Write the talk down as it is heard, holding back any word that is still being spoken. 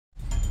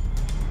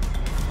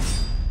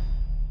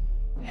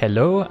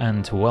Hello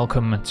and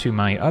welcome to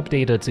my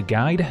updated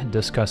guide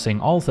discussing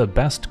all the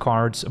best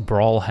cards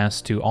Brawl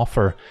has to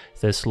offer.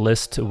 This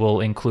list will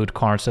include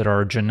cards that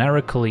are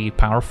generically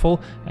powerful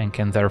and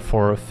can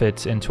therefore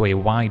fit into a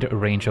wide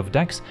range of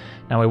decks.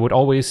 Now I would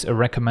always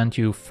recommend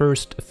you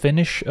first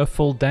finish a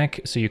full deck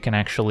so you can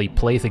actually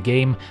play the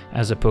game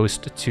as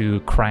opposed to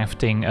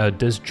crafting a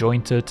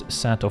disjointed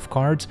set of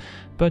cards.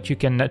 But you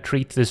can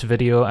treat this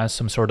video as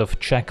some sort of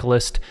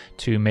checklist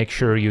to make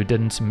sure you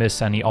didn't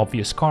miss any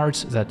obvious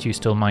cards that you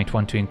still might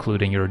want to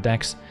include in your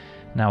decks.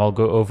 Now I'll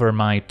go over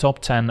my top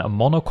 10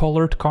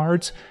 monocolored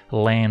cards,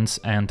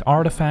 lands and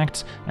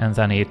artifacts, and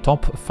then a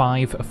top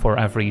 5 for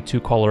every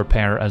 2-color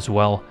pair as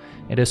well.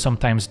 It is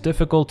sometimes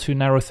difficult to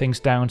narrow things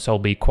down, so I'll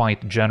be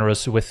quite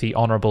generous with the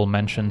honorable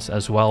mentions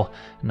as well.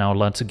 Now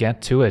let's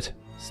get to it.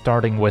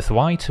 Starting with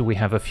white, we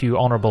have a few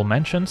honorable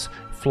mentions.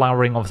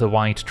 Flowering of the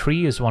White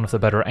Tree is one of the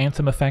better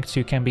anthem effects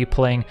you can be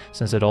playing,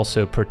 since it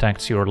also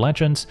protects your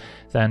legends.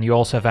 Then you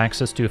also have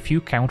access to a few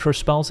counter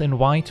spells in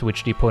white,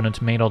 which the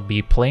opponent may not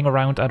be playing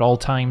around at all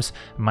times.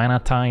 Mana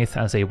Tithe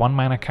as a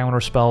 1-mana counter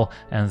spell,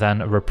 and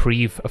then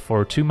Reprieve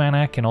for 2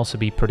 mana can also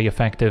be pretty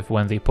effective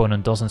when the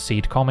opponent doesn't see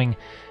it coming.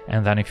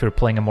 And then if you're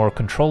playing a more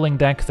controlling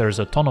deck, there's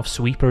a ton of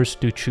sweepers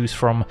to choose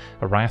from.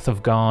 Wrath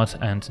of God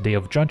and Day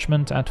of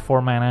Judgment at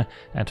 4 mana.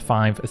 At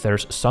 5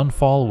 there's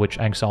Sunfall, which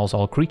exiles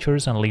all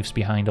creatures and leaves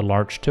behind a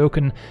large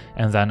token.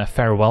 And then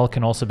Farewell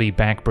can also be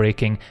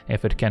backbreaking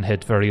if it can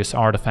hit various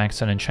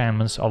artifacts and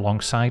enchantments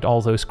alongside all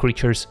those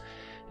creatures.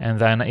 And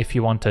then if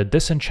you want a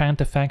disenchant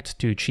effect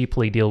to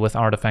cheaply deal with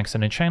artifacts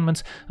and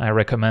enchantments, I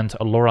recommend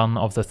Loran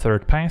of the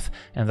Third Path,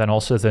 and then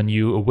also the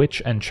new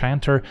Witch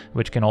Enchanter,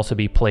 which can also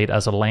be played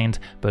as a land,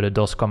 but it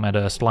does come at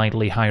a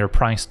slightly higher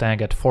price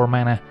tag at 4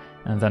 mana.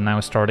 And then now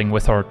starting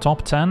with our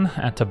top 10,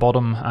 at the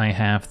bottom I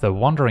have the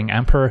Wandering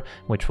Emperor,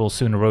 which will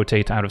soon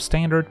rotate out of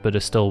standard, but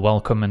is still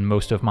welcome in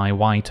most of my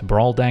white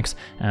Brawl decks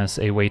as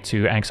a way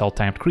to exile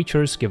tapped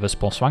creatures, give us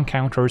 +1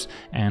 counters,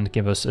 and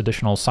give us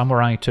additional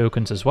Samurai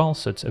tokens as well,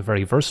 so it's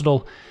very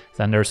versatile.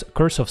 Then there's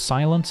Curse of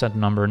Silence at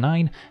number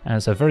 9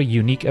 as a very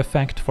unique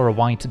effect for a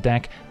white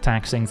deck,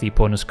 taxing the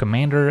opponent's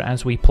commander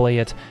as we play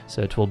it,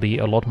 so it will be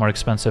a lot more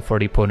expensive for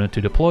the opponent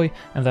to deploy,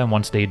 and then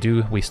once they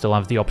do, we still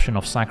have the option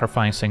of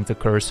sacrificing the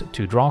curse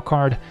to draw a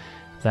card.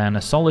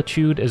 Then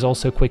Solitude is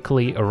also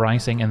quickly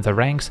rising in the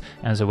ranks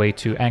as a way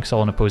to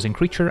exile an opposing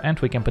creature, and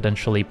we can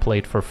potentially play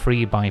it for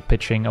free by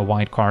pitching a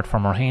white card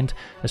from our hand,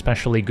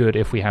 especially good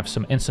if we have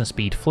some instant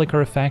speed flicker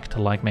effect,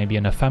 like maybe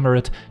an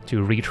Ephemerate,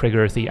 to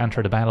re-trigger the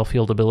Enter the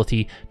Battlefield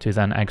ability to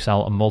then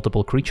exile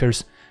multiple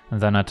creatures. And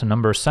then at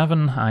number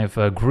 7,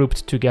 I've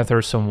grouped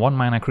together some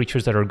 1-mana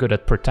creatures that are good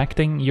at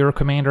protecting your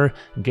commander.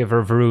 Giver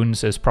of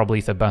Runes is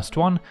probably the best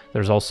one.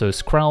 There's also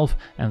Skrelv,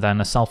 and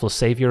then a Selfless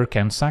Savior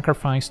can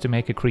sacrifice to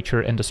make a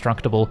creature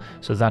indestructible,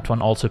 so that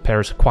one also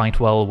pairs quite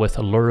well with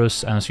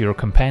Lurrus as your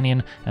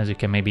companion, as you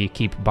can maybe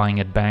keep buying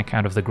it back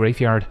out of the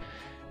graveyard.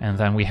 And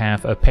then we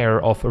have a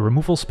pair of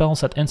removal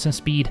spells at instant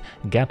speed,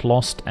 Get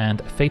Lost and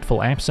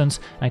Fateful Absence.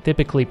 I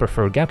typically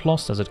prefer Get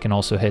Lost as it can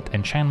also hit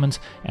enchantments,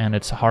 and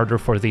it's harder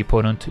for the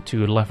opponent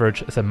to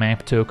leverage the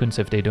map tokens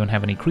if they don't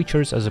have any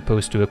creatures as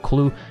opposed to a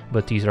clue,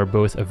 but these are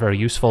both very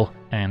useful.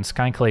 And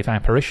Skyclave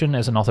Apparition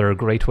is another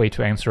great way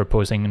to answer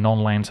opposing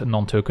non-land,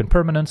 non-token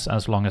permanents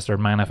as long as their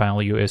mana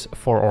value is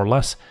 4 or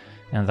less.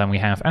 And then we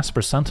have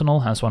Esper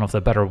Sentinel as one of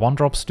the better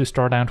 1-drops to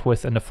start out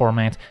with in the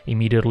format,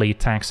 immediately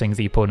taxing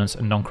the opponent's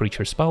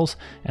non-creature spells,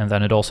 and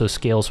then it also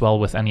scales well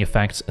with any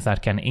effects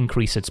that can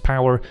increase its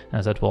power,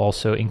 as it will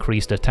also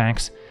increase the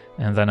tax.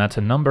 And then at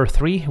number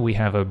 3 we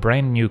have a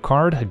brand new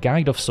card,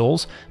 Guide of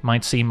Souls.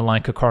 Might seem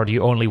like a card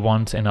you only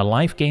want in a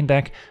life gain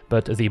deck,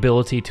 but the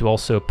ability to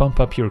also pump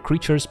up your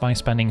creatures by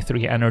spending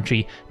 3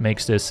 energy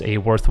makes this a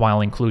worthwhile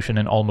inclusion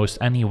in almost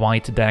any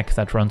white deck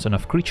that runs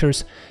enough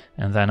creatures.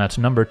 And then at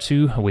number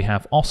 2 we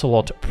have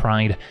Ocelot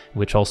Pride,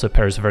 which also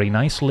pairs very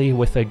nicely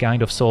with the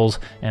Guide of Souls,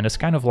 and it's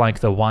kind of like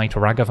the white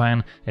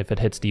Ragavan. If it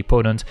hits the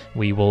opponent,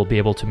 we will be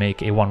able to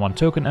make a 1/1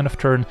 token end of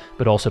turn,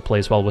 but also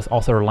plays well with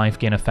other life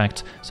gain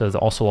effects, so the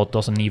Ocelot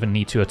doesn't even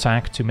need to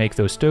attack to make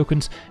those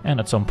tokens, and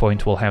at some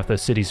point we'll have the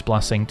City's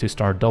Blessing to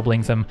start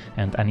doubling them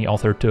and any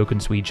other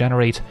tokens we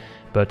generate.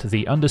 But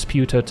the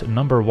undisputed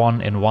number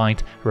 1 in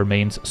white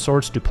remains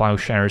Swords to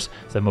Plowshares,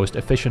 the most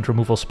efficient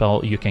removal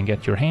spell you can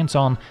get your hands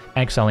on,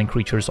 exiling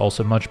creatures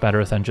also much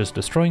better than just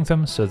destroying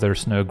them, so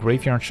there's no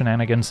graveyard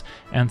shenanigans,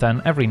 and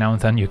then every now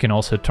and then you can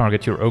also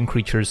target your own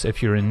creatures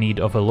if you're in need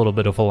of a little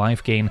bit of a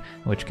life gain,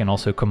 which can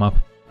also come up.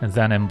 And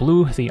then in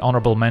blue, the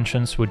honorable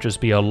mentions would just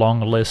be a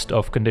long list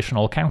of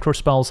conditional counter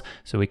spells,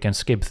 so we can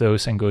skip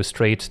those and go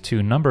straight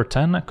to number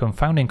 10,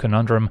 Confounding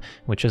Conundrum,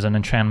 which is an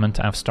enchantment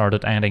I've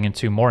started adding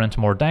into more and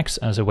more decks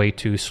as a way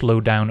to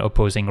slow down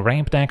opposing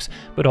ramp decks,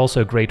 but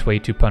also a great way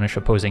to punish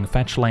opposing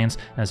fetch lands,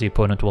 as the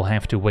opponent will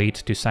have to wait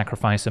to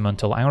sacrifice them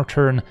until our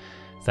turn.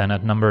 Then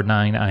at number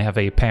 9 I have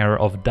a pair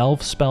of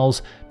Delve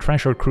spells.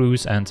 Treasure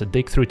Cruise and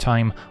Dig Through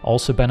Time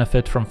also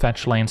benefit from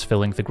fetch lands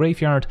filling the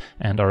graveyard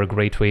and are a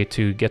great way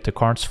to get the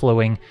cards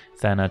flowing.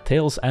 Then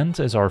Tale's End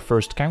is our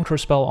first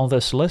counterspell on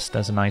this list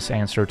as a nice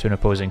answer to an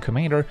opposing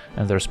commander,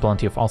 and there's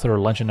plenty of other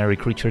legendary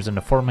creatures in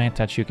the format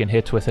that you can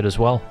hit with it as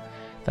well.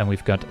 Then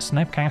we've got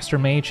Snapcaster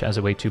Mage as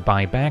a way to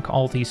buy back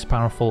all these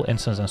powerful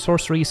instants and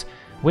sorceries.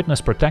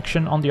 Witness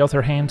Protection, on the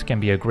other hand, can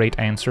be a great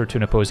answer to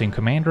an opposing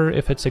commander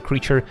if it's a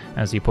creature,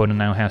 as the opponent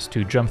now has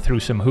to jump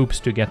through some hoops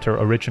to get their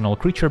original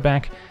creature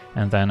back.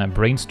 And then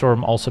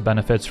Brainstorm also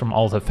benefits from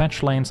all the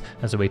fetch lands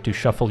as a way to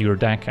shuffle your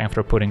deck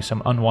after putting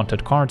some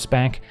unwanted cards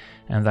back.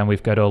 And then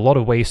we've got a lot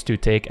of ways to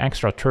take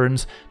extra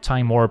turns.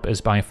 Time Warp is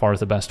by far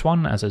the best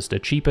one, as it's the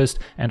cheapest,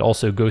 and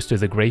also goes to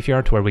the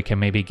graveyard where we can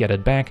maybe get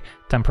it back.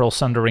 Temporal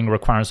Sundering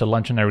requires a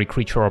legendary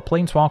creature or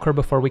planeswalker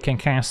before we can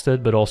cast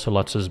it, but also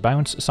lets us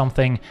bounce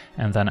something.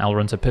 And then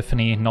Elrond's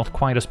Epiphany, not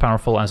quite as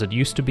powerful as it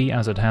used to be,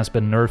 as it has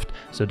been nerfed,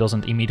 so it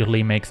doesn't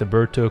immediately make the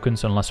bird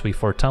tokens unless we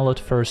foretell it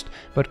first,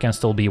 but can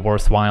still be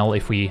worthwhile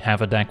if we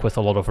have a deck with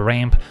a lot of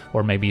ramp,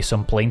 or maybe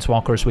some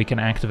planeswalkers we can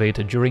activate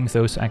during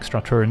those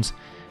extra turns.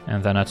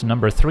 And then at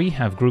number 3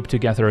 I've grouped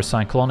together a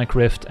Cyclonic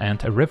Rift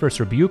and a River's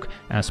Rebuke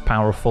as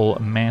powerful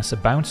mass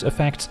bounce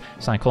effects.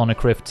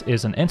 Cyclonic Rift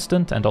is an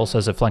instant and also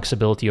has a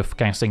flexibility of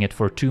casting it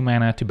for 2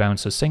 mana to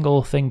bounce a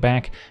single thing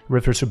back.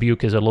 River's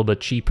Rebuke is a little bit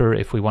cheaper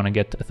if we want to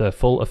get the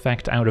full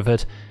effect out of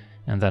it.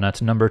 And then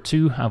at number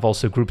 2, I've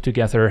also grouped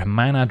together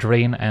Mana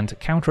Drain and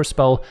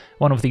Counterspell.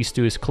 One of these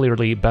two is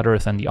clearly better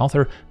than the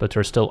other, but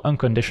they're still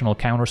unconditional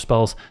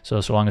counterspells, so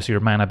as long as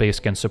your mana base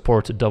can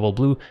support double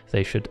blue,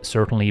 they should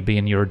certainly be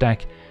in your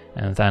deck.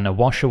 And then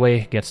Wash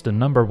Away gets the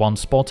number 1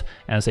 spot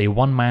as a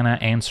 1 mana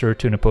answer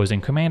to an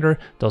opposing commander.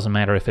 Doesn't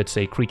matter if it's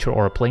a creature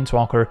or a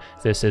planeswalker,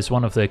 this is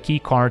one of the key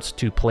cards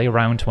to play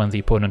around when the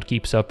opponent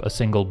keeps up a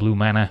single blue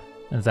mana.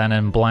 Then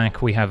in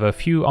black we have a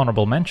few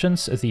honorable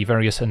mentions. The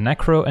various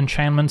Necro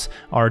enchantments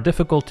are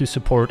difficult to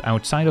support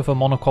outside of a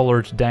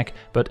monocolored deck,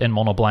 but in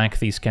mono black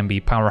these can be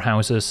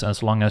powerhouses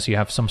as long as you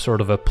have some sort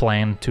of a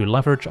plan to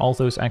leverage all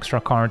those extra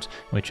cards,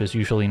 which is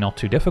usually not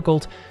too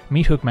difficult.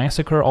 Meathook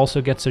Massacre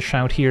also gets a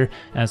shout here,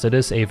 as it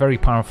is a very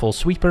powerful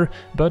sweeper,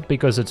 but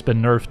because it's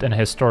been nerfed in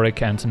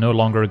Historic and no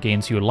longer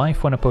gains you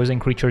life when opposing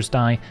creatures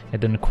die,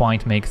 it didn't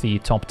quite make the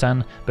top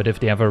 10, but if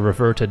they ever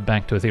revert it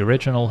back to the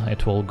original,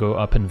 it will go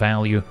up in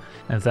value.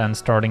 And then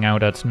starting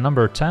out at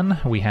number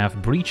 10, we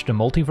have Breach the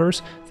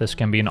Multiverse. This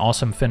can be an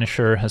awesome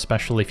finisher,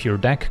 especially if your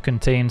deck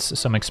contains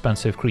some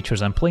expensive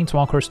creatures and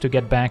planeswalkers to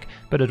get back,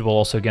 but it will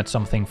also get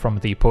something from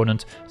the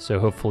opponent, so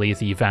hopefully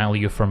the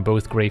value from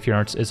both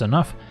graveyards is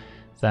enough.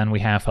 Then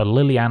we have a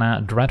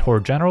Liliana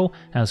Dreadhorde General,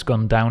 has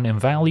gone down in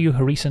value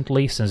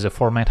recently since the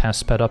format has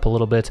sped up a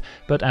little bit,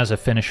 but as a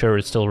finisher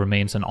it still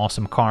remains an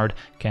awesome card,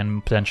 can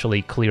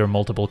potentially clear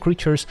multiple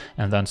creatures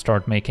and then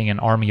start making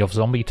an army of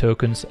zombie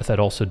tokens that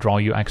also draw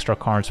you extra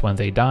cards when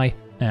they die.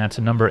 At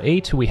number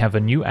 8 we have a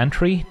new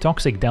entry.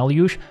 Toxic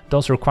Deluge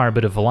does require a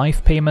bit of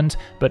life payment,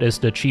 but is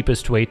the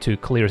cheapest way to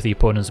clear the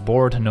opponent's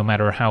board, no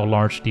matter how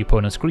large the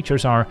opponent's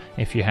creatures are,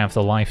 if you have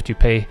the life to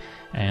pay.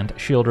 And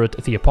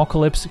Sheoldred the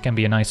Apocalypse can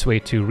be a nice way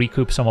to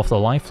recoup some of the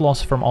life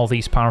loss from all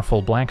these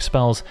powerful black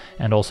spells,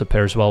 and also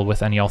pairs well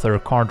with any other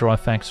card draw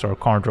effects or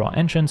card draw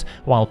engines,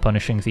 while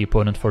punishing the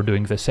opponent for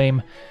doing the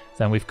same.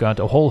 Then we've got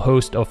a whole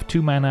host of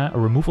 2 mana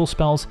removal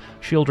spells.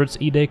 Sheoldred's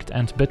Edict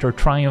and Bitter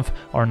Triumph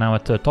are now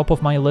at the top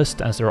of my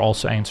list, as they're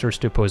also answers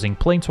to opposing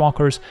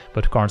planeswalkers,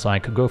 but cards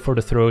like Go for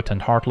the Throat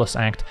and Heartless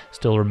Act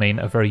still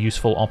remain very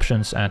useful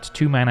options at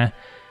 2 mana.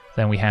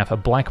 Then we have a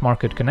Black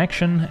Market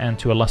Connection, and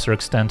to a lesser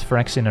extent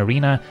Phyrexian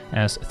Arena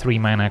as 3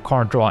 mana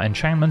card draw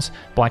enchantments.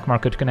 Black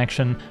Market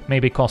Connection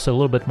maybe costs a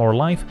little bit more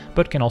life,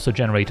 but can also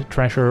generate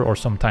treasure or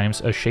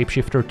sometimes a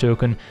shapeshifter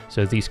token,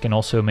 so these can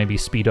also maybe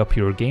speed up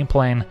your game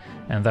plan.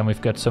 And then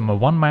we've got some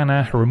 1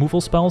 mana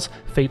removal spells.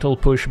 Fatal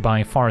Push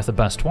by far the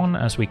best one,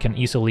 as we can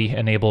easily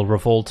enable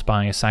Revolt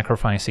by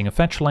sacrificing a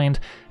fetch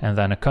land, and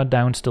then a Cut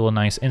Down, still a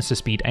nice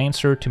insta-speed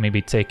answer to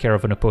maybe take care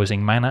of an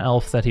opposing mana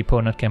elf that the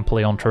opponent can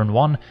play on turn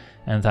 1.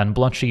 And then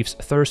Bloodchief's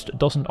Thirst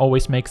doesn't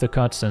always make the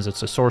cut since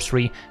it's a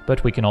sorcery,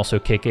 but we can also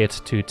kick it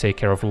to take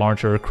care of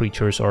larger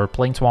creatures or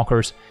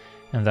planeswalkers.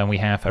 And then we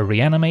have a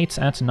Reanimate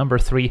at number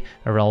 3,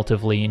 a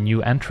relatively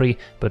new entry,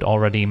 but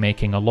already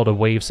making a lot of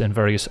waves in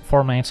various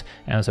formats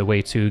as a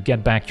way to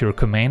get back your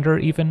commander,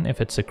 even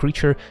if it's a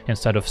creature.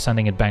 Instead of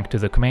sending it back to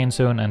the command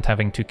zone and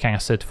having to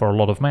cast it for a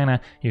lot of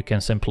mana, you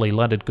can simply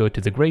let it go to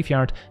the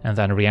graveyard and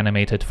then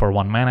reanimate it for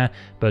 1 mana,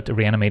 but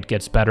Reanimate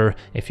gets better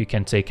if you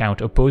can take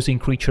out opposing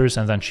creatures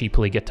and then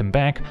cheaply get them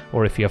back,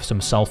 or if you have some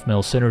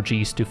self-mill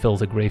synergies to fill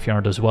the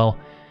graveyard as well.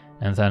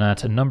 And then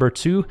at number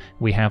 2,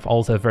 we have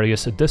all the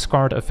various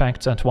discard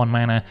effects at 1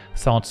 mana,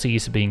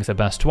 Thoughtseize being the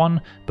best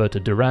one,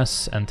 but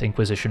Duress and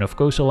Inquisition of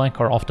Kozilek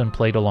are often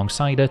played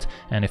alongside it,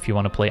 and if you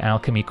want to play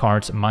alchemy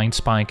cards, Mind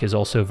Spike is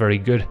also very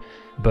good.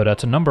 But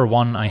at number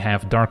 1 I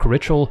have Dark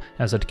Ritual,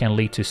 as it can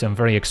lead to some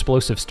very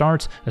explosive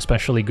starts,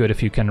 especially good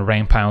if you can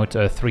ramp out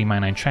a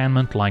 3-mana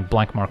enchantment like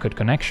Black Market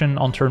Connection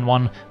on turn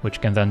 1, which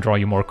can then draw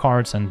you more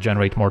cards and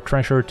generate more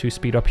treasure to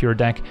speed up your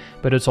deck.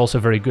 But it's also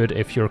very good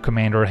if your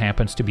commander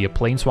happens to be a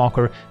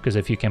Planeswalker, because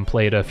if you can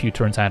play it a few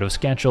turns out of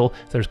schedule,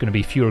 there's going to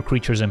be fewer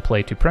creatures in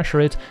play to pressure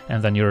it,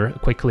 and then you're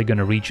quickly going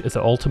to reach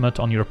the ultimate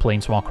on your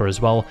Planeswalker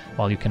as well,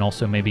 while you can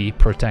also maybe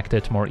protect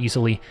it more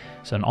easily.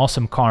 So an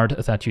awesome card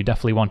that you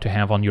definitely want to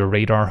have on your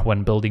radar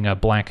when building a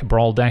black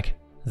Brawl deck.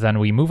 Then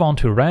we move on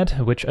to red,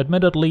 which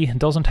admittedly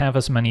doesn't have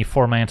as many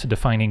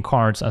format-defining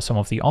cards as some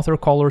of the other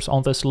colors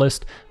on this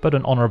list, but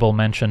an honorable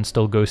mention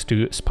still goes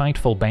to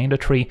Spiteful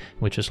Banditry,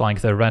 which is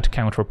like the red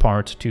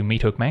counterpart to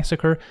Meathook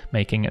Massacre,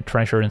 making a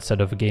treasure instead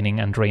of gaining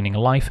and draining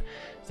life.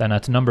 Then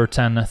at number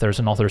 10 there's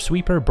another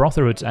sweeper,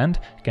 Brotherhood's End.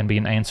 It can be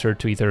an answer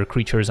to either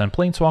creatures and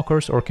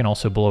planeswalkers, or can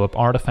also blow up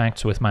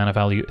artifacts with mana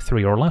value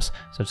 3 or less,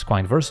 so it's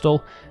quite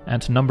versatile.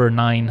 At number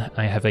 9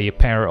 I have a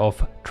pair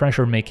of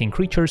treasure-making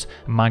creatures,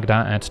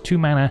 Magda at 2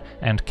 mana,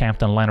 and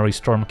Captain Lannery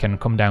Storm can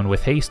come down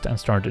with haste and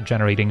start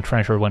generating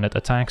treasure when it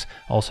attacks,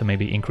 also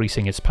maybe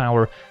increasing its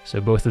power, so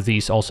both of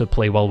these also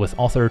play well with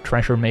other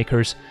treasure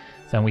makers.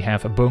 Then we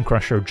have a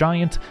Bonecrusher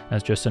Giant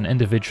as just an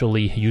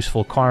individually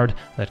useful card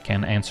that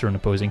can answer an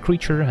opposing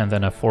creature, and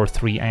then a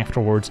 4/3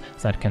 afterwards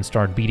that can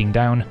start beating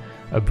down.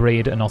 A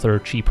Braid, another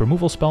cheap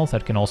removal spell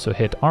that can also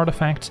hit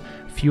artifacts.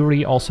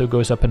 Fury also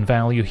goes up in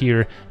value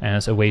here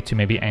as a way to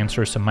maybe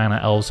answer some mana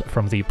elves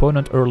from the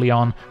opponent early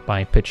on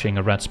by pitching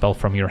a red spell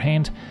from your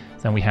hand.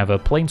 Then we have a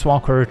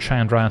Planeswalker,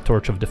 Chandra,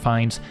 Torch of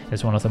Defiance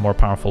is one of the more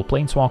powerful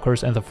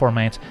Planeswalkers in the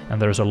format,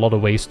 and there's a lot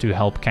of ways to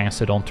help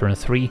cast it on turn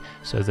 3,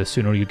 so the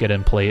sooner you get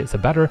in play the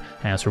better,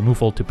 as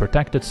removal to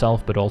protect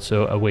itself, but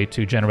also a way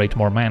to generate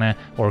more mana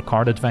or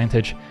card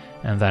advantage.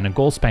 And then a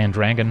Goldspan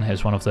Dragon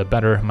is one of the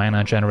better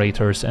mana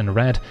generators in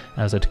red,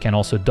 as it can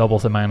also double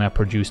the mana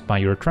produced by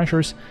your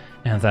treasures.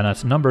 And then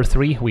at number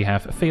 3 we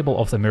have Fable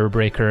of the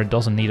Mirrorbreaker,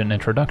 doesn't need an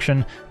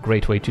introduction,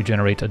 great way to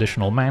generate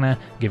additional mana,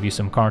 give you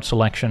some card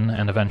selection,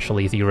 and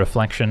eventually the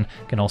Reflection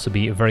can also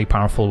be very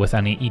powerful with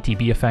any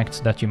ETB effects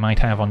that you might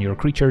have on your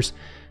creatures.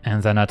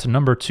 And then at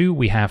number 2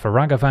 we have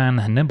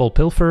Ragavan, Nimble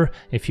Pilfer.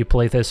 If you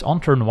play this on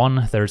turn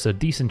 1, there's a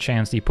decent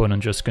chance the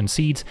opponent just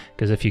concedes,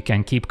 because if you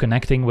can keep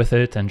connecting with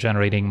it and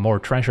generating more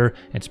treasure,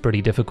 it's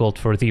pretty difficult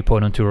for the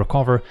opponent to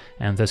recover,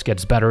 and this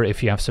gets better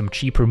if you have some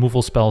cheap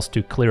removal spells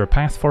to clear a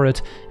path for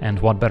it. And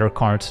what better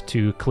card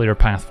to clear a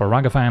path for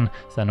Ragavan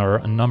than our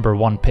number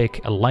 1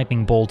 pick, a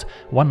Lightning Bolt,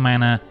 1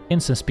 mana,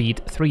 instant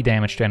speed, 3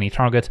 damage to any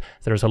target.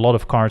 There's a lot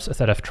of cards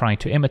that have tried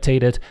to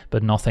imitate it,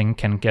 but nothing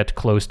can get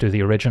close to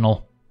the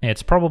original.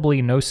 It's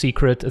probably no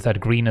secret that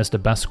green is the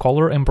best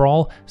color in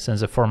Brawl, since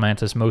the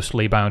format is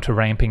mostly about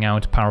ramping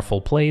out powerful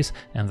plays,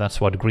 and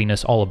that's what green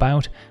is all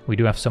about. We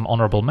do have some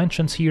honorable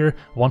mentions here.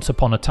 Once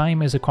Upon a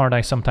Time is a card I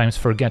sometimes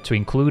forget to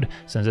include,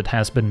 since it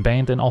has been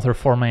banned in other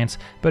formats,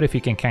 but if you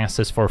can cast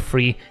this for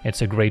free,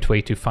 it's a great way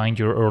to find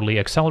your early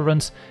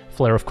accelerants.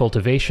 Flare of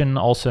Cultivation,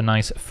 also a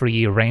nice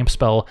free ramp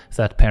spell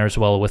that pairs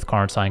well with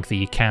cards like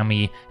the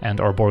Kami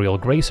and Arboreal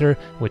Grazer,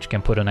 which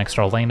can put an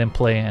extra land in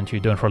play and you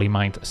don't really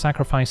mind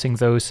sacrificing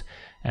those.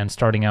 And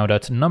starting out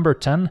at number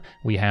 10,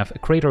 we have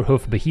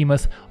Craterhoof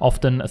Behemoth,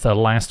 often the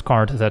last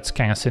card that's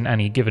cast in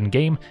any given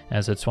game,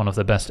 as it's one of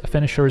the best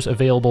finishers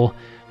available.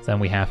 Then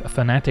we have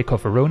Fanatic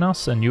of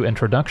Aronas, a new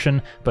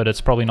introduction, but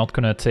it's probably not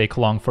going to take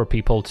long for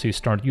people to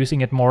start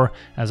using it more,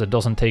 as it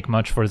doesn't take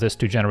much for this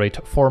to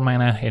generate 4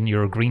 mana in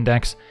your green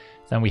decks.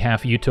 Then we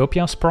have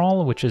Utopia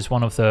Sprawl, which is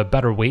one of the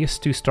better ways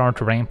to start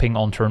ramping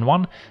on turn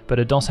 1, but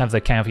it does have the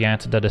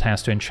caveat that it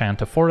has to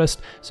enchant a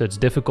forest, so it's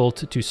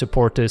difficult to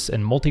support this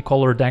in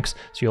multicolor decks,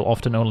 so you'll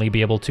often only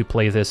be able to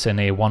play this in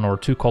a 1 or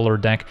 2 color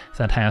deck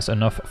that has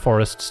enough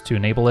forests to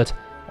enable it.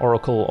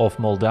 Oracle of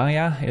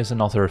Moldiah is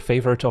another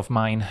favorite of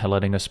mine,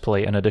 letting us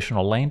play an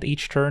additional land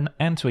each turn,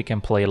 and we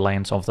can play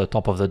lands off the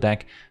top of the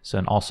deck, so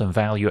an awesome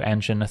value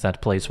engine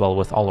that plays well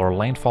with all our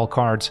landfall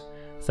cards.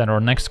 Then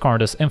our next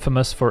card is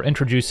infamous for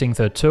introducing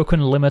the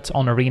token limit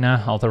on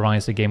Arena,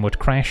 otherwise the game would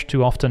crash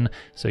too often,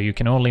 so you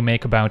can only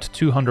make about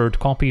 200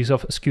 copies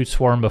of Scute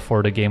Swarm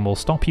before the game will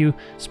stop you.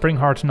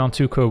 Springheart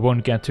Nantuko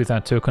won't get to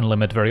that token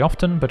limit very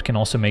often, but can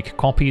also make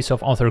copies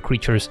of other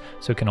creatures,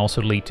 so it can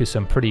also lead to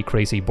some pretty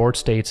crazy board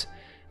states.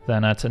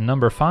 Then at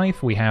number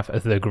 5 we have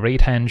the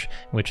𝘓𝘠𝘪𝘵,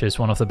 which is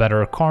one of the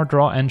better card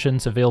draw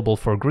engines available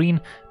for green.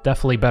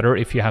 Definitely better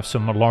if you have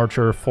some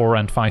larger 4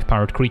 and 5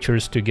 powered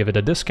creatures to give it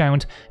a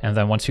discount, and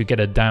then once you get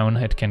it down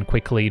it can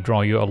quickly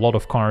draw you a lot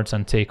of cards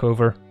and take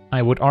over.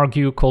 I would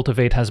argue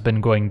Cultivate has been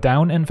going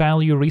down in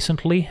value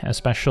recently,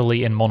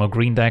 especially in mono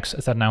green decks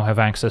that now have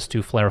access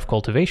to Flare of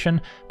Cultivation,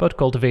 but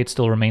Cultivate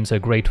still remains a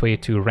great way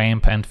to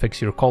ramp and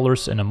fix your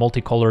colors in a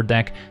multicolor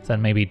deck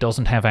that maybe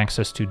doesn't have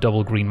access to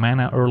double green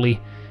mana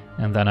early.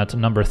 And then at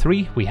number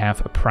 3 we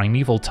have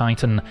Primeval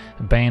Titan,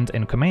 banned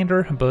in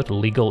Commander but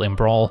legal in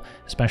Brawl,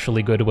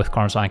 especially good with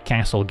cards like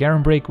Castle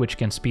Garenbreak, which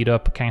can speed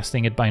up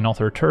casting it by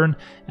another turn,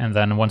 and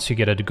then once you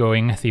get it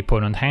going the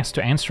opponent has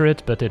to answer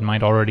it, but it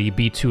might already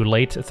be too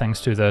late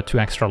thanks to the 2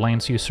 extra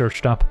lands you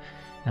searched up.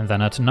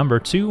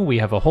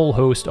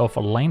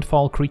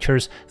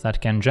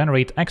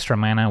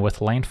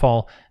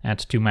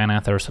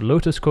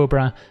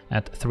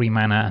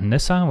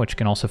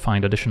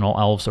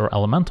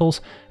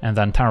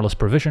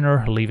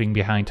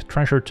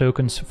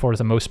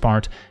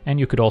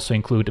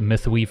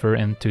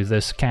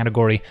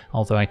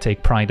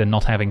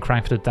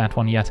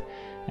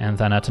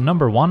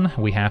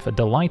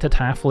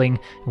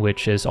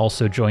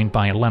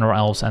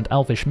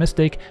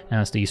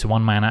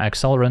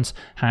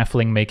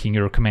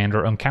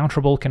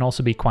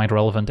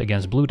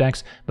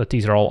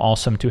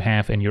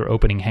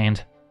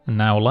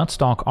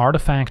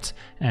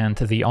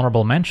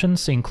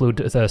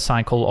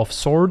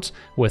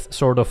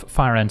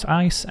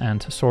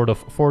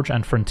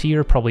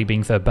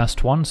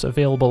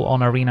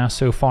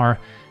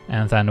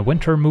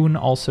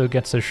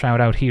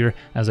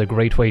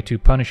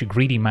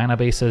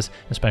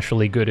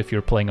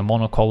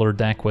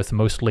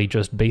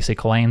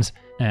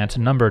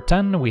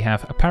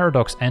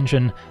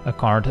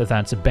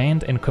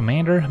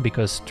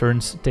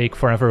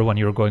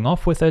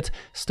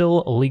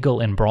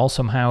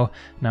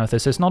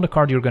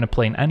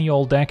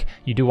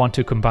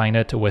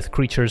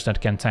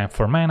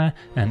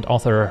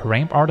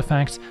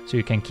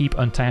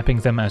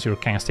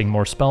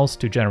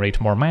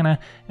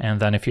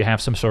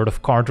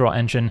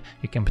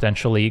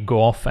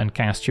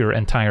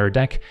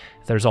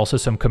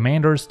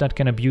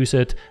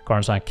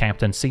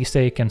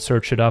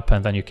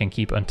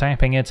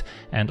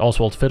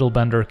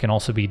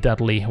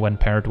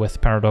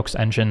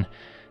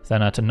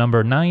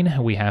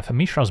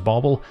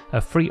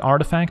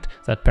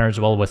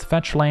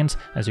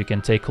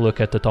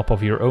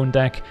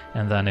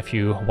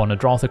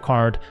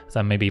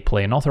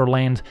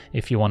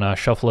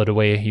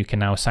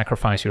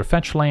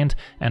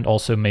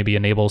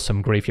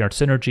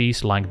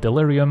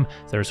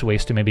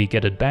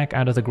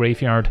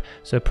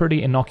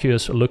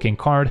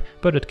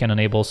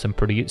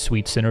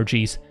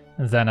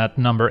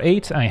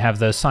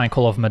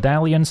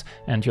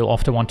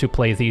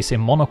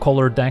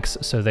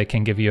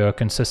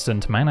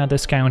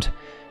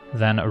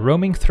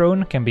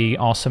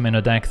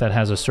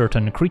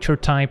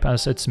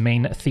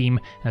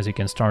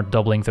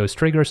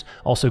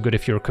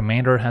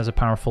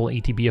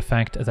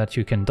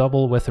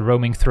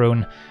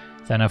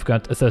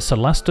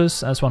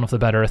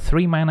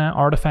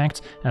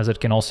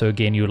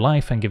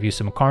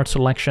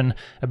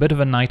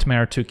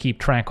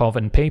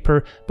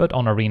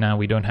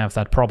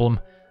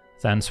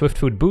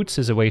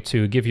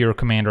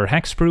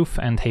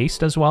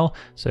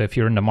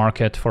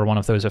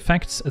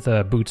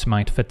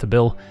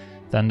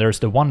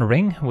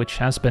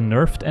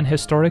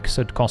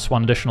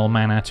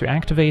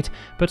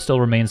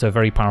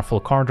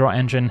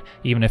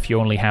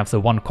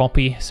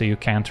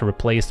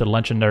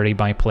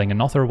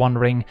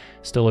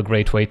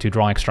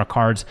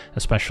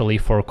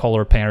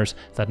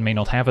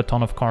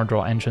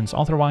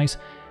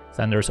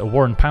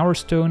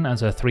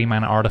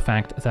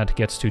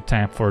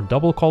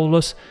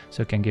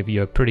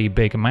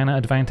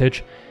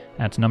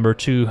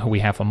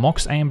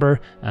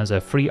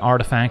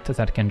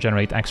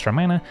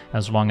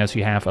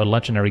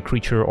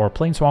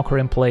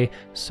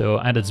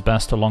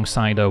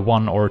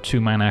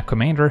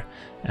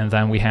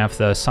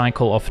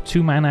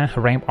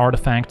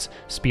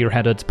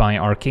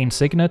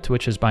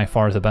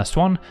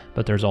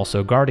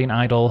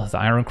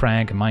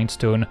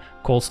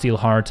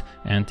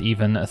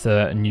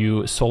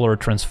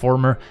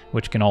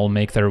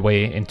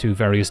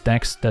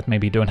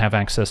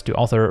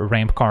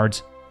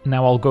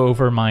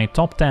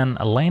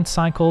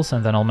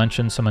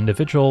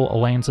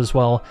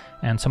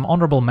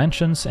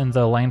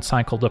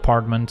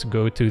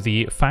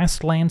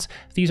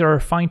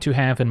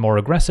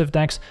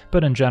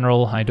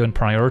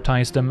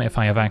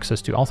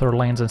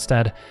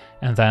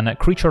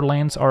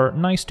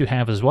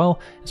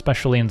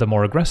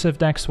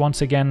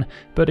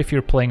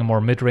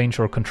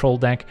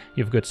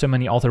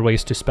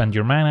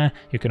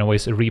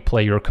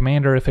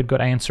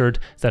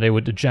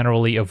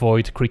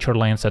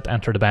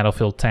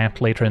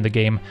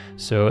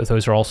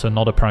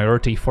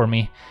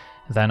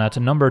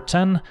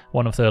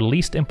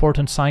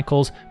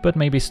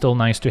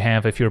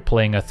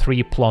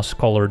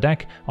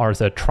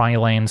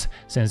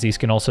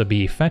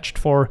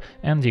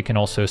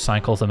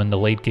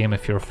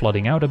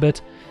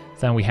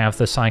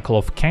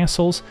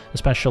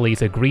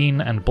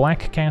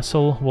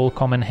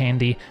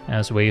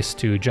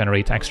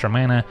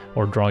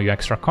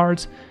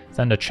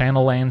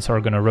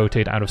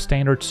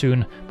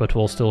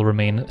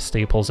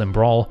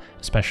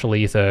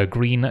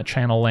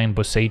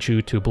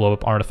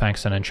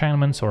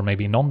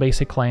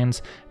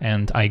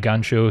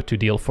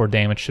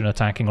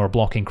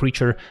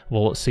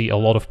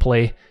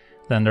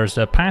 Then there's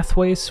the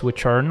pathways,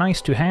 which are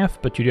nice to have,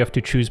 but you do have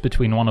to choose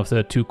between one of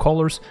the two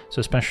colors, so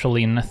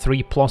especially in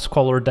 3+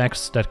 color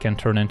decks, that can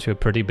turn into a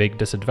pretty big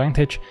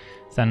disadvantage.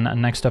 Then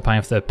next up I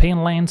have the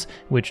pain lands,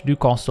 which do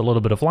cost a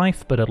little bit of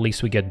life, but at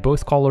least we get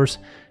both colors.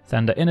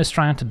 Then the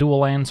Innistrad dual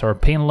lands are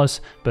painless,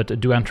 but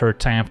do enter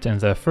tapped in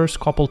the first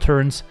couple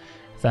turns.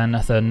 Then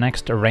the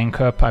next rank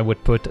up I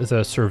would put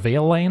the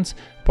Surveil lands,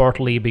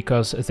 partly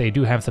because they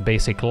do have the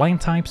basic line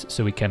types,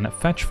 so we can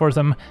fetch for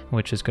them,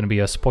 which is going to be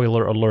a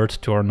spoiler alert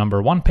to our number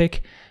 1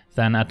 pick.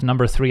 Then at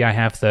number 3 I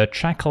have the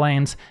check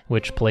lands,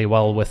 which play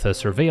well with the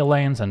Surveil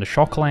lands and the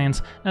shock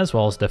lands, as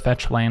well as the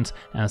fetch lands,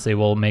 as they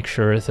will make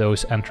sure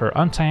those enter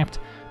untapped.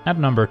 At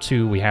number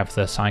 2 we have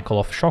the cycle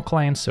of shock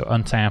lands, so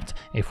untapped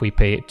if we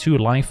pay 2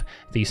 life.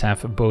 These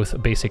have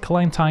both basic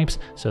line types,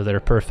 so they're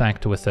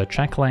perfect with the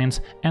check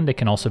lands, and they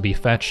can also be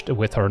fetched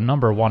with our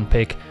number 1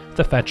 pick,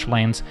 the fetch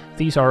lands.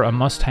 These are a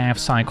must-have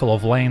cycle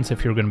of lands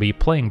if you're going to be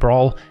playing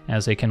Brawl,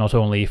 as they can not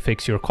only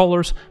fix your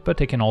colors, but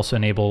they can also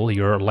enable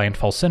your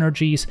landfall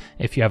synergies.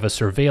 If you have a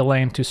Surveil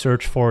land to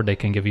search for, they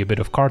can give you a bit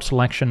of card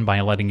selection by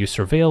letting you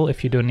surveil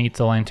if you don't need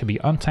the land to be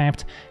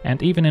untapped.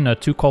 And even in a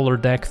 2-color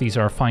deck, these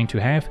are fine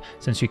to have,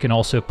 since you can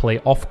also play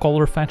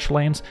off-color fetch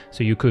lands,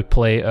 so you could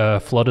play a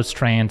Flooded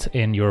Strand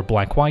in your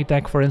black-white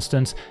deck, for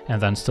instance, and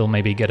then still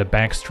maybe get a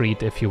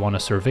Backstreet if you want to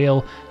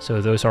surveil,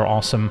 so those are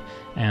awesome.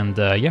 And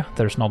yeah,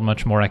 there's not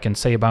much more I can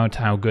say about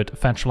how good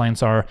fetch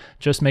lands are.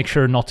 Just make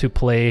sure not to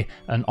play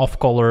an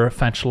off-color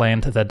fetch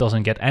land that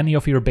doesn't get any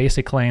of your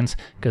basic lands,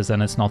 because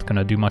then it's not going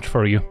to do much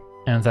for you.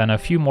 And then a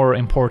few more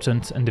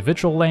important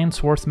individual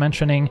lands worth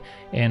mentioning.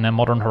 In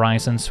Modern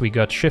Horizons we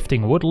got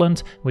Shifting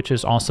Woodland, which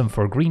is awesome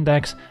for green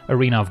decks,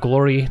 Arena of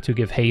Glory to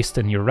give haste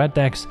in your red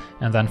decks,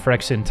 and then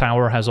Phyrexian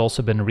Tower has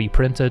also been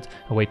reprinted,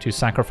 a way to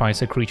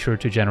sacrifice a creature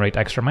to generate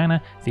extra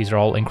mana. These are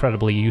all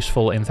incredibly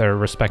useful in their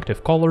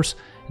respective colors.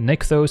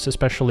 Nykthos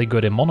especially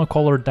good in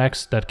monocolored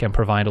decks that can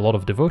provide a lot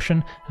of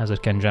devotion, as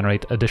it can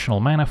generate additional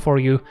mana for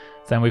you.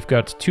 Then we've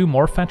got 2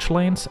 more fetch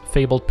lands,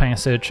 Fabled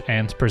Passage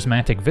and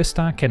Prismatic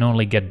Vista can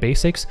only get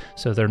basics,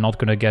 so they're not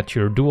going to get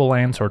your dual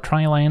lands or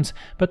tri-lands,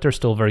 but they're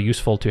still very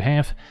useful to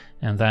have.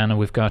 And then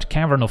we've got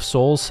Cavern of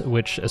Souls,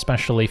 which,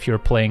 especially if you're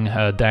playing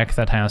a deck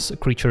that has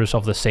creatures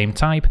of the same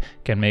type,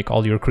 can make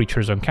all your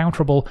creatures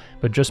uncounterable,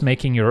 but just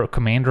making your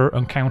commander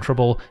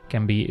uncounterable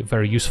can be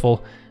very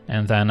useful.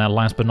 And then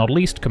last but not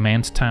least,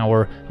 Command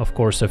Tower, of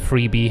course a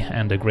freebie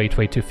and a great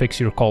way to fix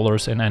your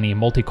colors in any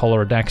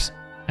multicolor decks.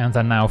 And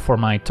then now for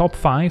my top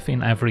 5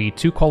 in every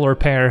 2-color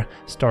pair,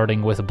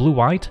 starting with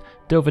blue-white.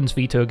 Dovin's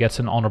Veto gets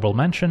an honorable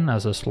mention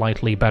as a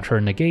slightly better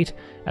negate.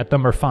 At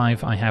number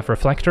 5 I have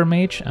Reflector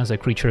Mage as a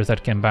creature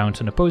that can bounce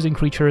an opposing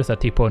creature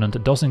that the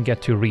opponent doesn't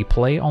get to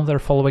replay on their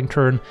following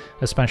turn,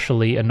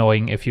 especially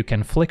annoying if you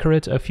can flicker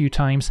it a few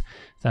times.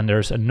 Then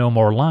there's No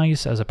More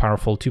Lies as a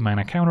powerful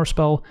 2-mana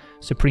counterspell,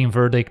 Supreme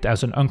Verdict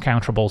as an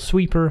uncounterable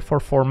sweeper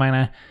for 4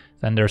 mana.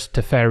 Then there's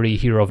Teferi,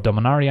 Hero of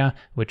Dominaria,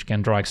 which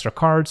can draw extra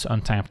cards,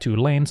 untap 2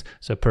 lanes,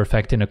 so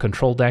perfect in a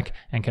control deck,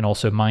 and can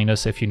also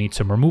minus if you need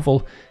some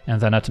removal. And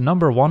then at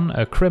number 1,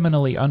 a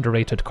criminally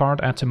underrated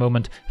card at the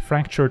moment,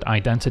 Fractured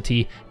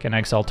Identity, can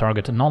exile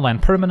target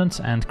non-land permanent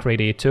and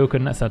create a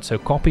token that's a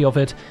copy of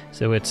it,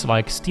 so it's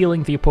like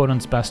stealing the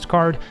opponent's best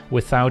card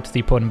without the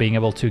opponent being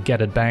able to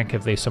get it back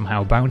if they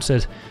somehow bounce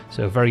it,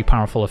 so very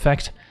powerful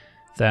effect.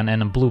 Then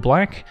in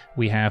blue-black,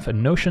 we have a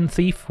Notion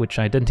Thief, which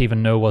I didn't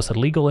even know was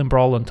illegal in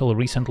Brawl until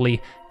recently,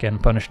 can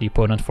punish the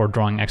opponent for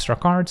drawing extra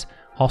cards.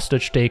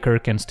 Hostage Taker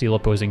can steal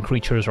opposing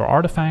creatures or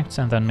artifacts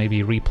and then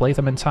maybe replay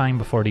them in time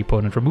before the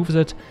opponent removes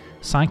it.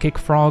 Psychic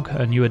Frog,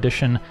 a new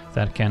addition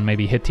that can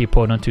maybe hit the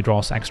opponent to draw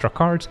us extra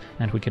cards,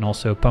 and we can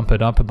also pump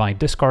it up by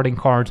discarding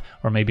cards,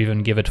 or maybe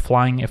even give it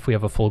flying if we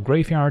have a full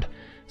graveyard.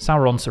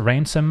 Sauron's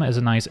Ransom is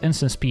a nice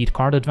instant speed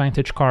card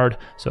advantage card,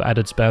 so at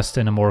its best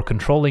in a more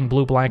controlling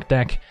blue-black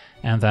deck.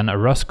 And then a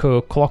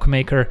Rusko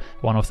Clockmaker,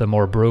 one of the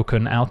more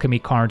broken alchemy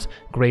cards,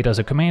 great as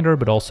a commander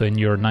but also in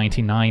your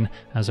 99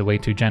 as a way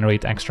to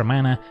generate extra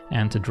mana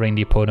and to drain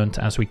the opponent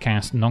as we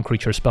cast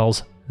non-creature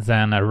spells.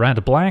 Then a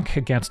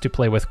red-black gets to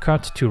play with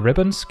Cut 2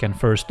 Ribbons, can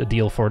first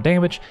deal 4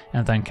 damage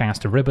and then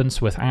cast Ribbons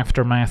with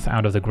Aftermath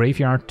out of the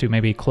graveyard to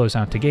maybe close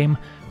out the game.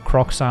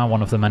 Kroxa,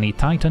 one of the many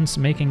titans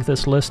making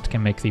this list,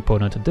 can make the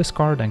opponent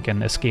discard and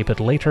can escape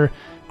it later.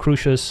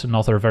 Crucius,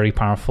 another very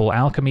powerful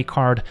alchemy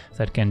card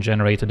that can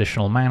generate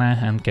additional mana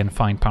and can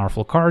find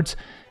powerful cards.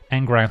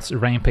 Angrath's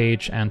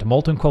Rampage and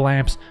Molten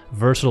Collapse,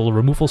 versatile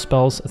removal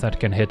spells that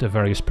can hit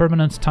various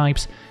permanent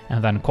types,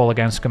 and then Call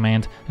Against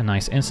Command, a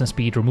nice instant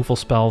speed removal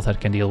spell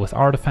that can deal with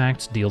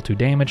artifacts, deal 2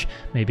 damage,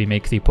 maybe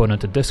make the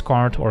opponent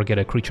discard or get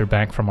a creature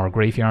back from our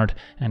graveyard,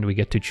 and we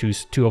get to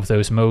choose 2 of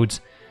those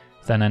modes.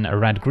 Then in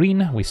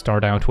red-green, we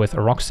start out with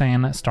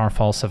Roxanne,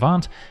 Starfall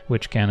Savant,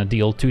 which can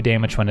deal 2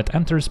 damage when it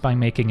enters by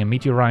making a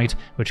Meteorite,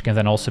 which can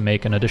then also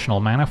make an additional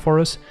mana for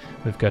us.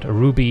 We've got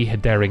Ruby,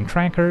 Daring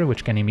Tracker,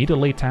 which can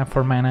immediately tap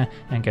for mana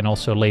and can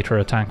also later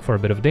attack for a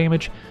bit of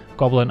damage.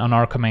 Goblin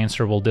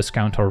Anarchomancer will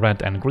discount our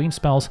red and green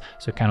spells,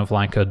 so kind of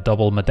like a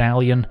double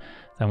medallion.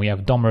 Then we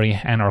have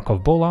𝘚𝘩𝘪𝘵𝘩, Anarch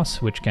of Bolas,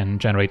 which can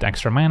generate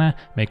extra mana,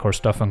 make our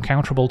stuff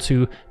uncounterable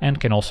too, and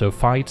can also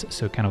fight,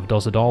 so kind of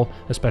does it all,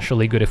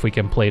 especially good if we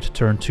can play it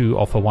turn 2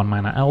 off a 1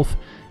 mana elf.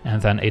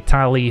 And then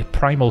𝘓𝑚𝑒,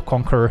 Primal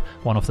Conqueror,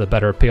 one of the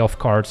better payoff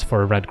cards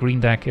for a red-green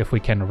deck if we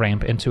can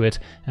ramp into it,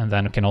 and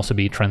then it can also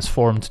be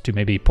transformed to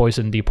maybe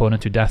poison the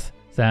opponent to death.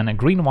 Then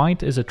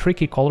green-white is a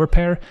tricky color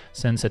pair,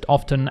 since it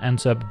often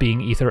ends up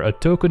being either a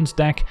tokens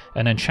deck,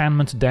 an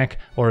enchantment deck,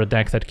 or a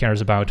deck that cares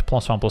about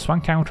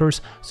 +1/+1 counters,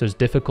 so it's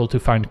difficult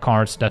to find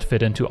cards that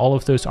fit into all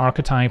of those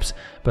archetypes.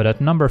 But at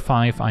number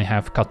 5 I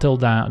have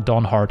Katilda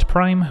Dawnheart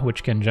Prime,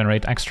 which can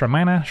generate extra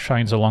mana,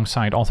 shines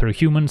alongside other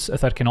humans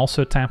that can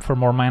also tap for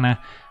more mana.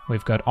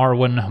 We've got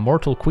Arwen,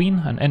 Mortal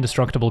Queen, an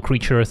indestructible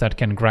creature that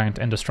can grant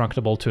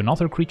indestructible to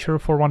another creature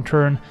for 1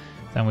 turn.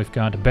 Then we've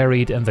got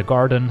Buried in the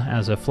Garden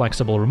as a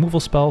flexible removal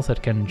spell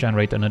that can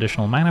generate an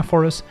additional mana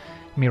for us.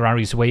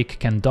 Mirari's Wake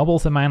can double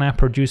the mana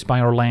produced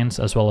by our lands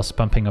as well as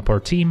pumping up our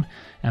team.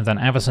 And then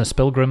Avacyn's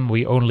Pilgrim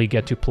we only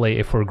get to play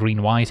if we're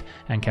green-white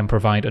and can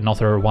provide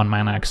another 1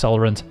 mana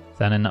accelerant.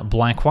 Then in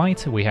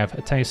black-white we have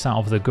𝘓𝑒𝑠a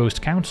of the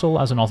Ghost Council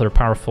as another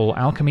powerful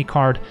alchemy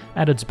card,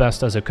 at its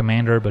best as a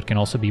commander but can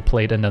also be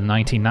played in the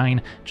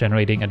 99,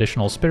 generating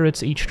additional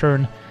spirits each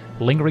turn.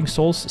 Lingering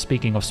Souls,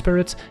 speaking of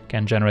spirits,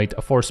 can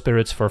generate 4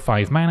 spirits for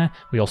 5 mana.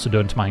 We also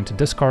don't mind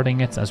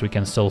discarding it as we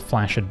can still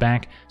flash it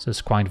back, so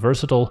it's quite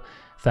versatile.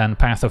 Then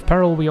Path of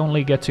Peril we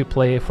only get to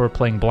play if we're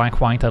playing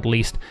black-white at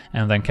least,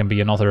 and then can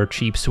be another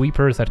cheap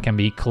sweeper that can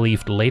be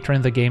cleaved later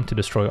in the game to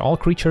destroy all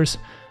creatures.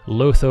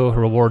 Lotho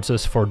rewards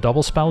us for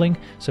double spelling,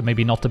 so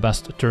maybe not the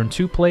best turn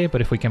 2 play,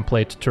 but if we can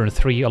play it turn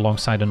 3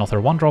 alongside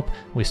another 1-drop,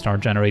 we start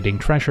generating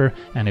treasure,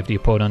 and if the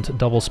opponent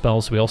double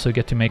spells we also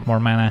get to make more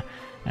mana.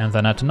 And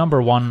then at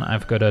number 1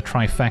 I've got a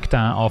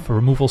trifecta of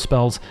removal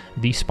spells.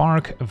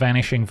 Despark,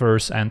 Vanishing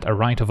Verse, and A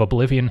Rite of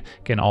Oblivion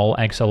can all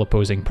exile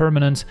opposing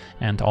permanents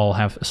and all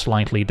have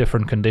slightly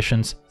different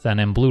conditions. Then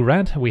in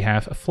blue-red we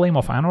have Flame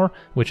of Anor,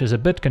 which is a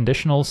bit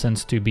conditional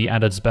since to be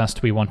at its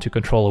best we want to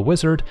control a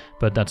wizard,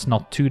 but that's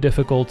not too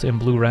difficult in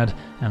blue-red,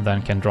 and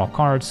then can draw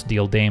cards,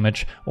 deal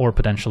damage, or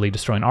potentially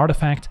destroy an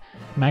artifact.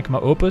 Magma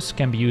Opus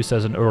can be used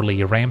as an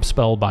early ramp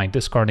spell by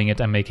discarding it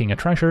and making a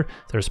treasure.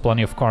 There's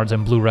plenty of cards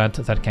in blue-red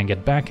that can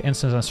get back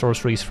instants and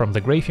sorceries from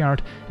the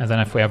graveyard, and then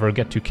if we ever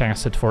get to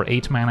cast it for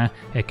 8 mana,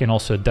 it can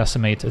also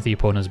decimate the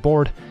opponent's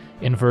board.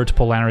 Invert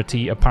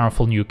Polarity, a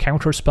powerful new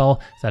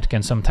counterspell that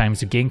can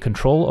sometimes gain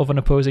control of an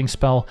opposing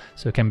spell,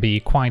 so it can be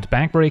quite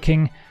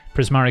backbreaking.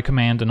 Prismari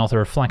Command,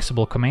 another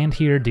flexible command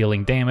here,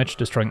 dealing damage,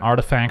 destroying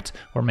artifacts,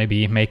 or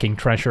maybe making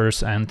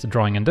treasures and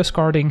drawing and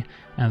discarding.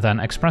 And then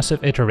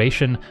Expressive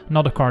Iteration,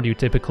 not a card you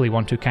typically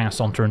want to cast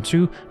on turn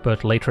 2,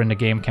 but later in the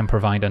game can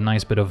provide a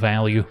nice bit of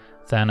value.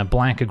 Then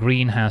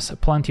black-green has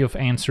plenty of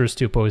answers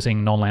to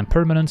opposing non-land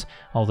permanents,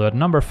 although at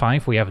number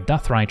 5 we have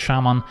Deathrite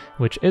Shaman,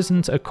 which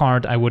isn't a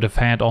card I would have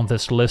had on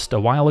this list a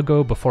while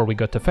ago before we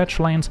got to fetch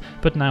lands,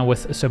 but now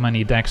with so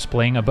many decks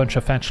playing a bunch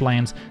of fetch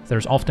lands,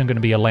 there's often going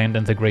to be a land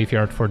in the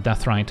graveyard for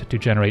Deathrite to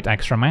generate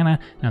extra mana,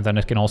 and then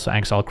it can also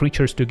exile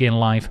creatures to gain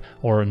life,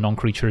 or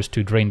non-creatures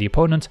to drain the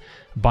opponent.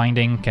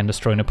 Binding can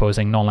destroy an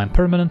opposing non-land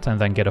permanent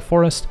and then get a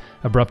forest.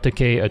 Abrupt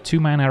Decay, a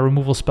 2-mana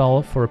removal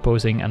spell for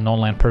opposing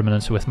non-land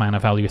permanents with mana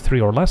value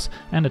 3 or less,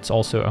 and it's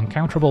also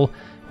uncounterable.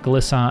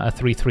 Glissa, a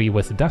 3/3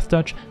 with Death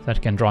Touch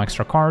that can draw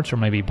extra cards or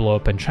maybe blow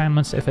up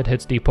enchantments if it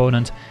hits the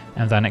opponent.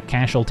 And then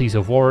Casualties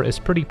of War is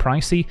pretty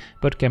pricey,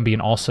 but can be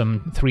an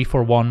awesome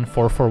 3/1,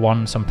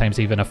 4/1, sometimes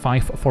even a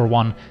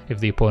 5/1 if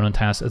the opponent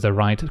has the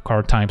right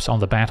card types on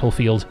the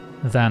battlefield.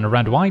 Then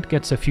red-white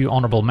gets a few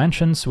honorable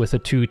mentions with the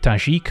 2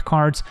 Tajic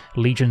cards,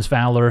 Legion's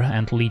Valor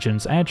and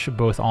Legion's Edge,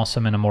 both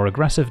awesome in a more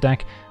aggressive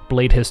deck.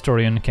 Blade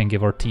Historian can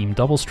give our team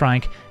double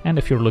strike, and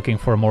if you're looking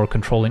for a more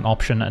controlling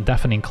option,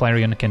 Deafening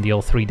Clarion can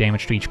deal 3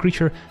 damage to each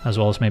creature, as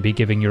well as maybe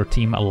giving your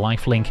team a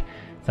lifelink.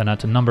 Then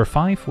at number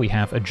 5 we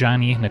have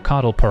Ajani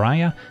Nacatl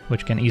Pariah,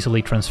 which can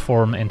easily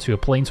transform into a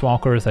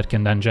Planeswalker that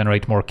can then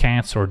generate more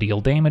cats or deal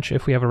damage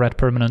if we have a red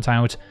permanent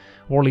out.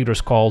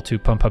 Warleader's Call to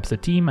pump up the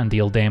team and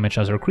deal damage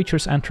as our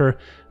creatures enter.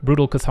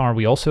 Brutal Cathar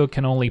we also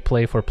can only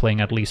play for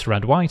playing at least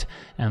red-white,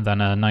 and then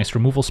a nice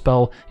removal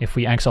spell. If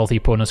we exile the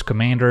opponent's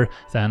commander,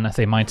 then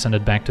they might send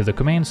it back to the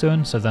command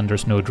zone, so then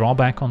there's no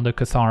drawback on the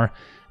Cathar.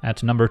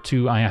 At number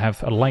 2 I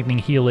have a Lightning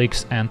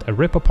Helix and a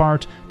Rip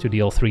Apart to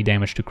deal 3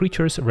 damage to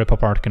creatures. Rip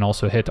Apart can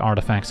also hit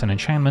artifacts and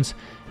enchantments.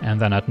 And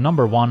then at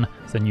number 1,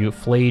 the new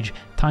Flage,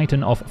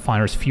 Titan of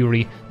Fire's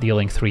Fury,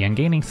 dealing 3 and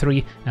gaining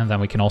 3, and then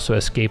we can also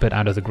escape it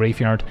out of the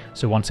graveyard.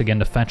 So once again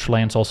the fetch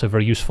land's also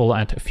very useful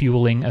at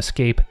fueling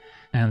escape.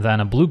 And then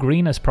a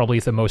blue-green is probably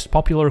the most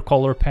popular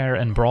color pair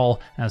in Brawl,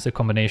 as the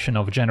combination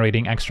of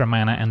generating extra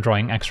mana and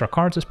drawing extra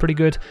cards is pretty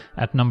good.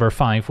 At number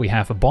 5 we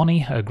have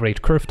Bonnie, a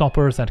great curve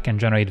topper that can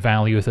generate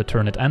value the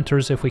turn it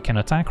enters if we can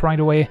attack right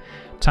away.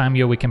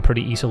 Tamiyo we can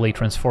pretty easily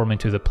transform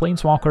into the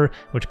Planeswalker,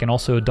 which can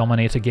also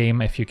dominate a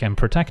game if you can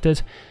protect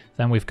it.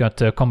 Then we've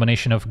got a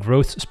combination of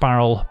Growth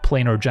Spiral,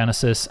 Planar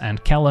Genesis,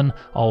 and Kellen,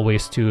 all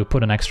ways to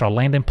put an extra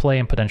land in play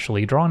and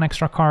potentially draw an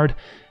extra card.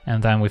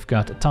 And then we've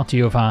got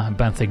Tatyova,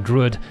 Benthic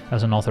Druid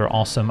as another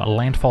awesome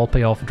landfall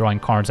payoff, drawing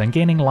cards and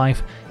gaining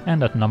life.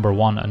 And at number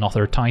 1,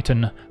 another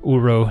Titan,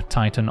 Uro,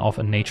 Titan of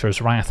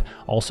Nature's Wrath,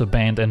 also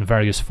banned in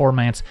various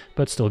formats,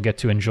 but still get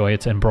to enjoy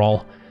it in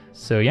Brawl.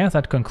 So yeah,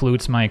 that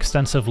concludes my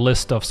extensive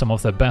list of some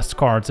of the best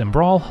cards in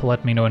Brawl.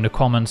 Let me know in the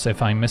comments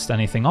if I missed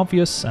anything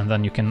obvious, and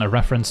then you can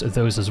reference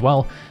those as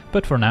well.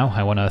 But for now,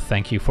 I want to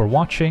thank you for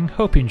watching,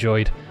 hope you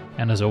enjoyed,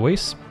 and as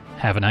always,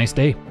 have a nice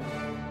day.